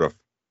 sort of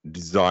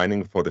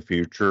designing for the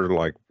future,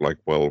 like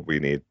well, we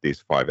need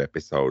these 5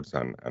 episodes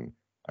and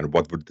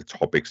what would the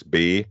topics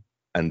be,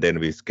 and then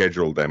we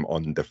schedule them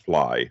on the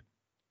fly.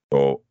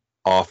 So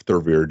after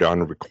we're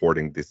done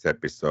recording this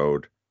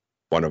episode,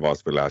 one of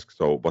us will ask,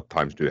 so what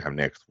times do you have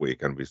next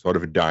week? And we sort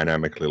of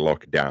dynamically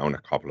lock down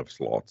a couple of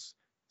slots,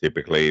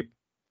 typically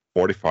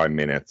 45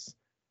 minutes.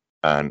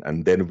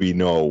 And then we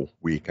know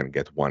we can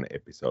get one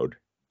episode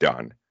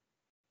done.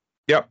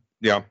 Yeah.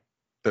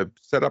 the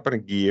setup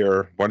and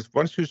gear.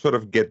 Once you sort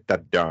of get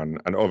that done,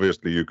 and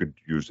obviously you could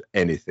use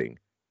anything,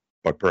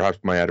 but perhaps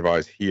my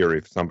advice here,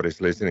 if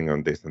somebody's listening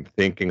on this and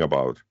thinking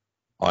about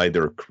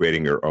either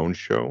creating your own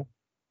show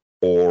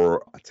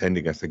or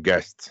attending as a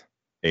guest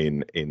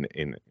in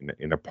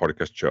a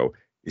podcast show,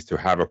 is to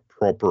have a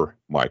proper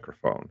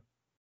microphone.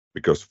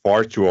 Because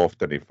far too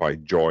often, if I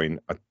join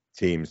a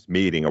Teams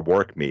meeting, a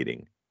work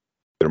meeting,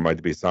 there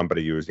might be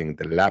somebody using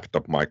the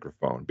laptop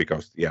microphone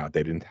because,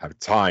 they didn't have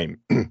time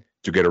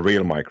to get a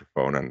real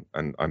microphone.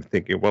 And I'm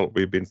thinking, well,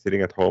 we've been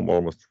sitting at home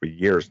almost 3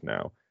 years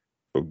now.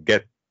 So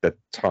get that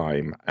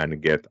time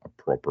and get a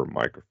proper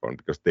microphone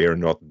because they are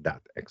not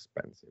that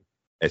expensive,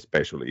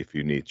 especially if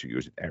you need to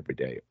use it every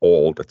day,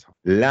 all the time.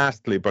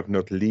 Lastly, but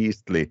not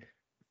leastly,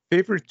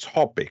 favorite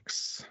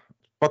topics.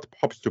 What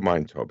pops to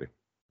mind, Toby?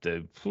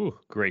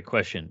 Great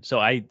question. So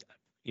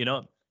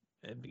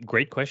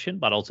great question,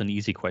 but also an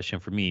easy question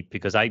for me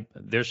because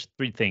there's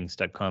three things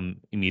that come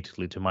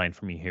immediately to mind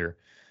for me here.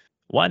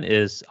 One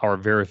is our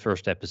very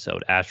first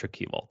episode, Azure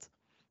Key Vault.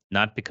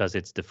 Not because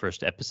it's the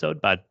first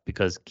episode, but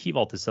because Key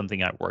Vault is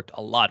something I worked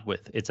a lot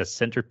with. It's a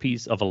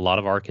centerpiece of a lot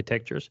of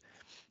architectures.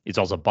 It's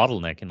also a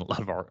bottleneck in a lot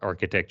of our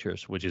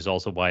architectures, which is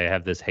also why I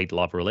have this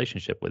hate-love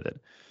relationship with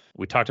it.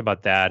 We talked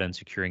about that and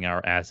securing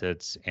our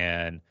assets,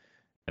 and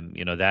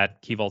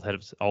that Key Vault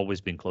has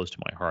always been close to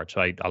my heart.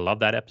 So I love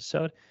that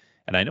episode.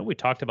 And I know we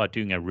talked about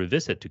doing a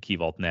revisit to Key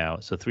Vault now.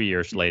 So 3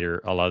 years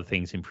later, a lot of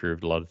things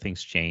improved, a lot of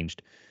things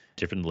changed,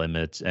 different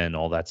limits and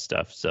all that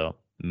stuff. So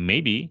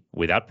maybe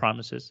without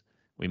promises,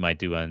 we might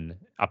do an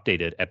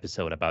updated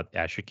episode about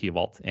Azure Key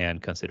Vault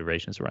and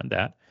considerations around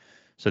that.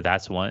 So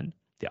that's one.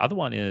 The other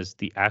one is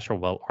the Azure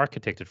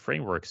Well-Architected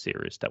Framework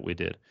series that we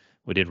did.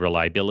 We did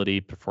reliability,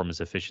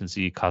 performance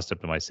efficiency, cost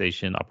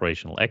optimization,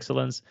 operational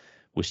excellence.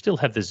 We still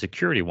have the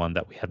security one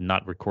that we have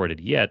not recorded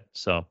yet,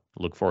 so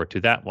look forward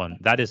to that one.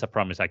 That is a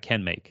promise I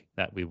can make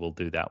that we will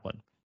do that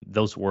one.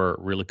 Those were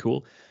really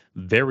cool,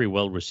 very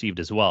well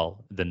received as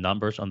well. The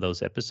numbers on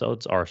those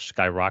episodes are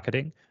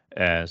skyrocketing,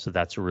 so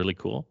that's really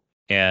cool.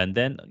 And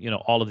then,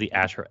 all of the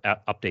Azure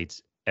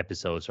updates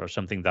episodes are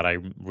something that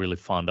I'm really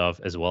fond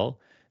of as well.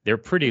 They're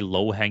pretty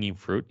low-hanging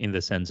fruit in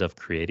the sense of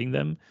creating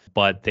them,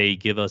 but they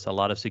give us a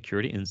lot of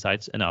security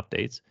insights and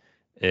updates.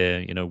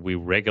 We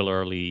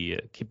regularly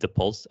keep the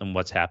pulse on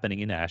what's happening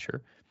in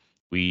Azure.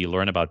 We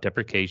learn about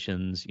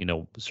deprecations,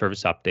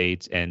 service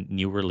updates, and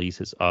new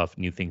releases of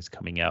new things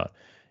coming out.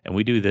 And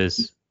we do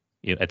this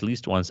at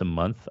least once a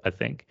month, I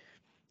think.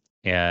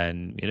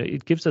 And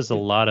it gives us a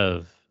lot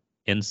of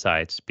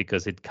insights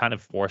because it kind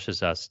of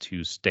forces us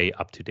to stay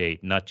up to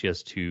date, not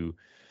just to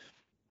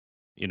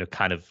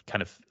kind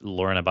of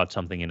learn about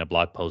something in a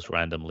blog post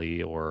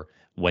randomly or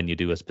when you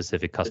do a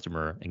specific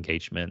customer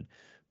engagement,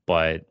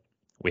 but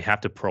we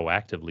have to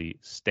proactively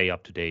stay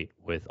up to date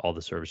with all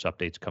the service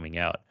updates coming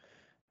out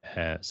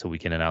so we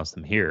can announce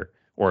them here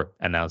or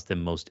announce the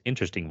most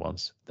interesting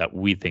ones that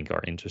we think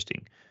are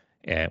interesting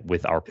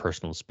with our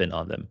personal spin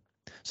on them.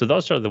 So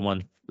those are the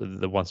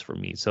ones for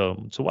me.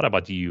 So what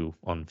about you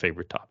on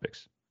favorite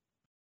topics?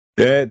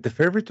 The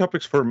favorite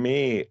topics for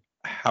me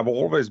have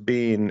always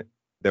been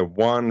the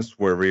ones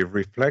where we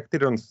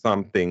reflected on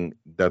something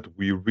that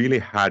we really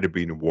had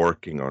been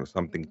working on,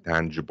 something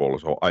tangible.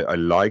 So I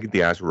like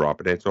the Azure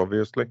updates,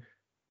 obviously,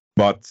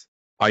 but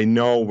I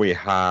know we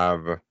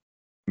have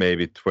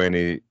maybe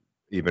 20,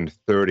 even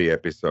 30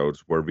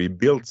 episodes where we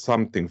built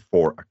something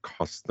for a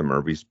customer.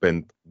 We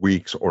spent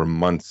weeks or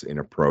months in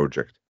a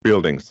project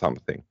building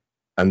something.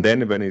 And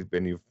then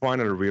when you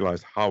finally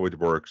realize how it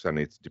works and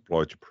it's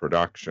deployed to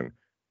production,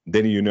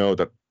 then you know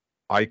that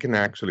I can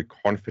actually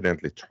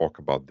confidently talk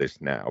about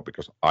this now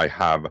because I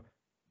have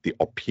the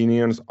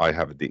opinions, I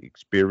have the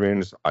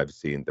experience, I've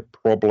seen the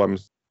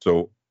problems.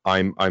 So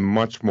I'm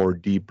much more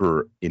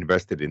deeper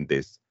invested in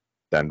this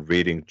than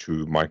reading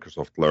through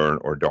Microsoft Learn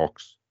or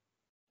Docs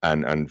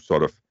and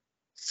sort of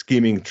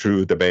skimming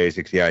through the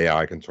basics. Yeah,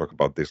 I can talk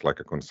about this like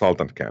a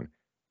consultant can.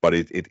 But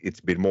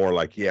it's been more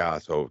like,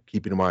 so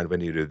keep in mind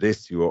when you do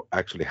this, you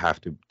actually have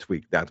to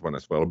tweak that one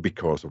as well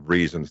because of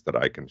reasons that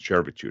I can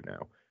share with you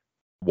now.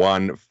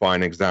 One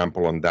fine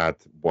example on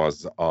that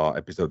was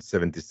episode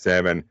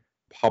 77,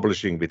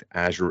 publishing with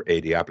Azure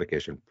AD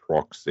Application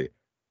Proxy.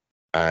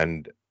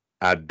 And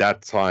at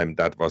that time,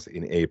 that was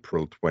in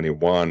April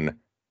 21,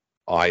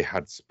 I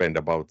had spent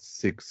about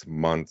 6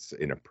 months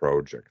in a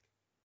project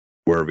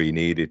where we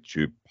needed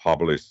to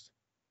publish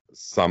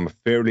some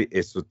fairly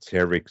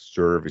esoteric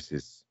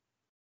services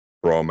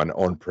from an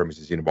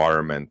on-premises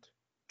environment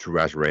to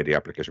Azure AD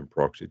Application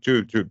Proxy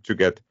to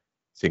get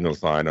single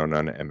sign-on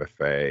and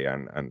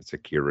MFA and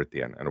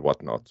security and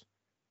whatnot.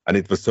 And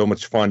it was so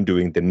much fun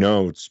doing the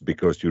notes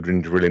because you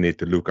didn't really need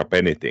to look up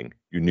anything.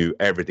 You knew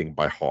everything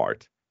by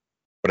heart.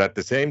 But at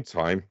the same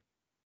time,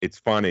 it's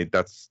funny,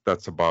 that's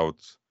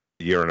about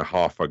a year and a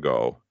half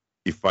ago.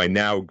 If I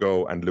now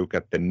go and look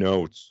at the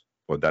notes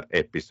for that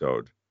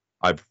episode,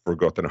 I've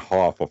forgotten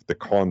half of the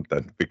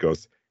content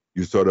because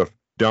you sort of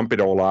dump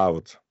it all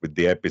out with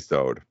the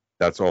episode.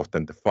 That's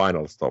often the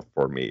final stuff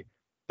for me.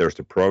 There's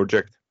the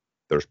project,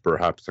 there's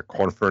perhaps a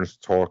conference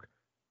talk,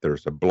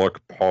 there's a blog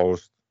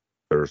post,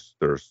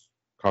 there's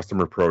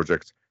customer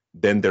projects,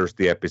 then there's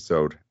the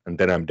episode, and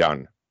then I'm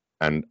done.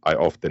 And I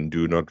often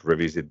do not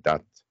revisit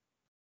that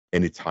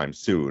anytime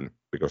soon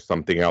because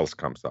something else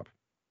comes up.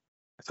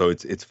 So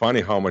it's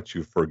funny how much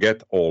you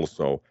forget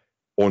also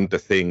on the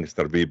things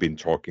that we've been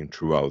talking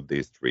throughout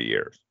these 3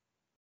 years.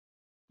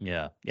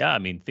 Yeah. I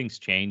mean, things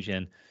change,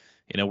 and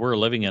we're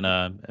living in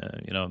a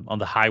on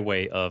the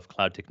highway of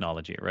cloud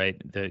technology,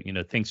 right?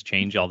 Things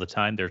change all the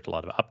time. There's a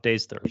lot of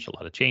updates. There's a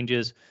lot of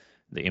changes.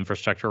 The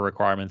infrastructure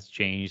requirements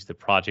change. The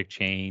project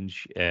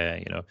change.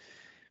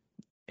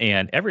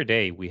 And every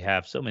day we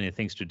have so many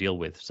things to deal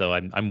with. So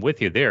I'm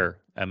with you there.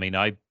 I mean,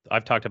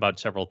 I've talked about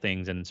several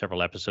things in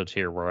several episodes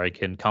here where I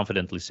can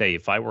confidently say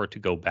if I were to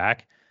go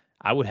back,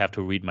 I would have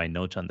to read my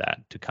notes on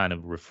that to kind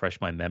of refresh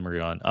my memory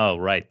on, oh,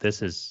 right,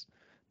 this is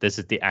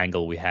the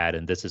angle we had,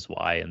 and this is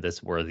why, and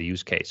this were the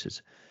use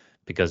cases.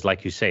 Because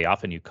like you say,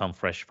 often you come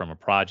fresh from a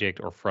project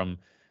or from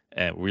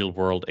a real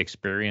world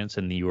experience,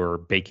 and you're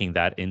baking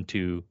that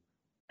into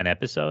an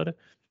episode.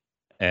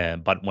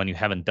 But when you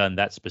haven't done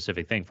that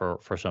specific thing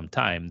for some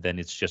time, then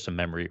it's just a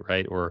memory,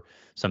 right? Or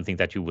something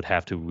that you would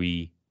have to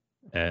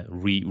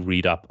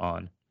read up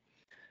on.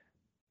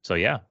 So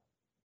yeah,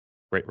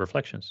 great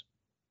reflections.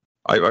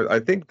 I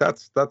think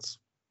that's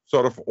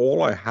sort of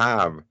all I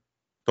have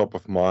top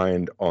of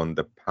mind on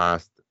the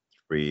past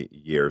 3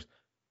 years.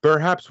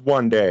 Perhaps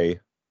one day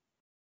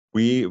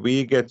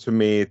we get to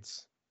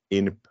meet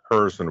in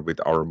person with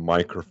our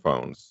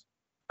microphones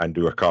and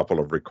do a couple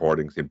of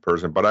recordings in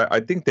person. But I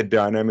think the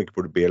dynamic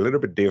would be a little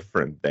bit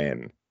different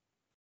then,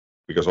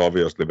 because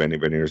obviously when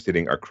you're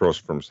sitting across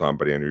from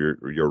somebody and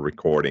you're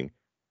recording,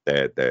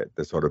 the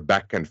sort of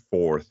back and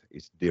forth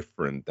is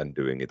different than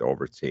doing it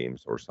over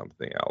Teams or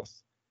something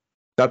else.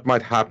 That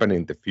might happen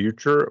in the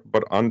future,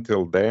 but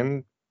until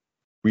then,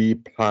 we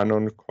plan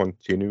on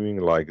continuing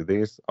like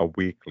this, a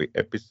weekly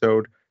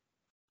episode.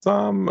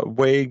 Some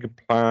vague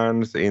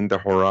plans in the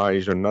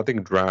horizon,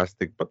 nothing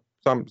drastic, but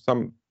some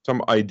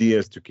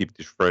ideas to keep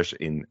this fresh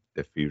in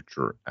the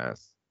future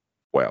as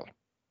well.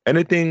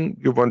 Anything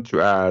you want to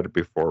add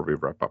before we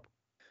wrap up?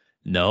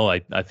 No,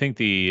 I think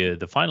the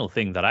final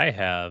thing that I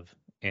have,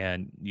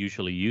 and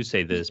usually you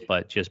say this,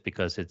 but just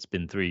because it's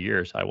been 3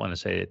 years, I want to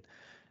say it.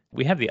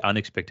 We have the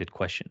unexpected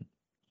question.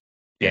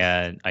 Yes.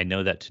 And I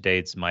know that today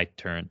it's my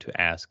turn to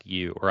ask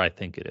you, or I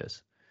think it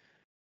is.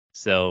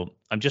 So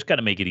I'm just going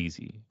to make it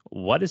easy.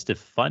 What is the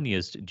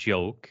funniest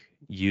joke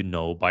you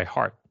know by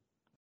heart?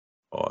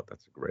 Oh,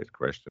 that's a great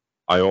question.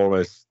 I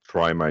always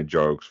try my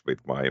jokes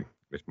with my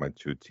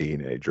 2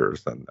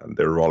 teenagers, and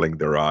they're rolling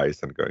their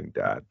eyes and going,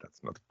 "Dad,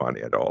 that's not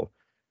funny at all."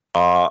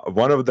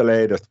 One of the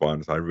latest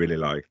ones, I really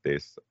like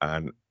this,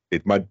 and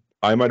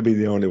I might be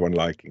the only one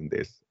liking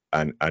this,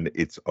 and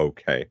it's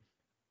okay.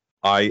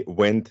 I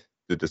went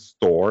to the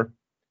store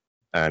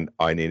and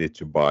I needed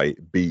to buy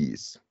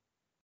bees.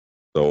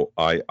 So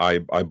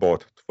I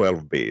bought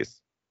 12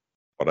 bees,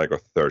 but I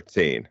got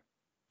 13.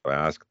 So I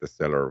asked the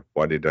seller,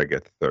 why did I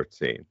get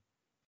 13?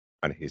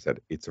 And he said,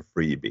 it's a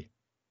freebie.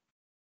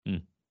 Hmm.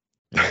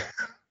 Yeah.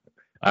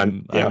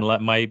 I'm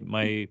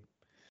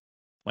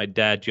my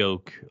dad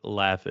joke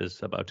laugh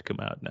is about to come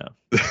out now.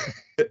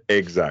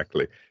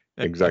 Exactly.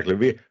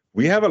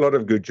 We have a lot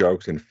of good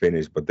jokes in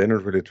Finnish, but they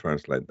don't really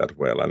translate that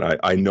well. And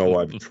I know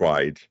I've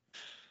tried.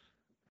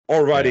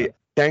 Alrighty. Yeah.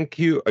 Thank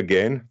you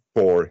again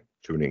for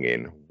tuning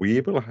in.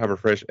 We will have a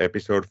fresh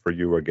episode for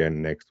you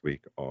again next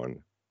week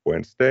on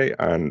Wednesday,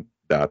 and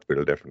that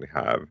will definitely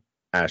have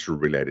Azure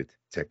related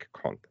tech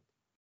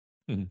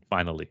content.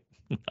 Finally.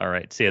 All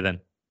right. See you then.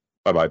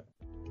 Bye-bye.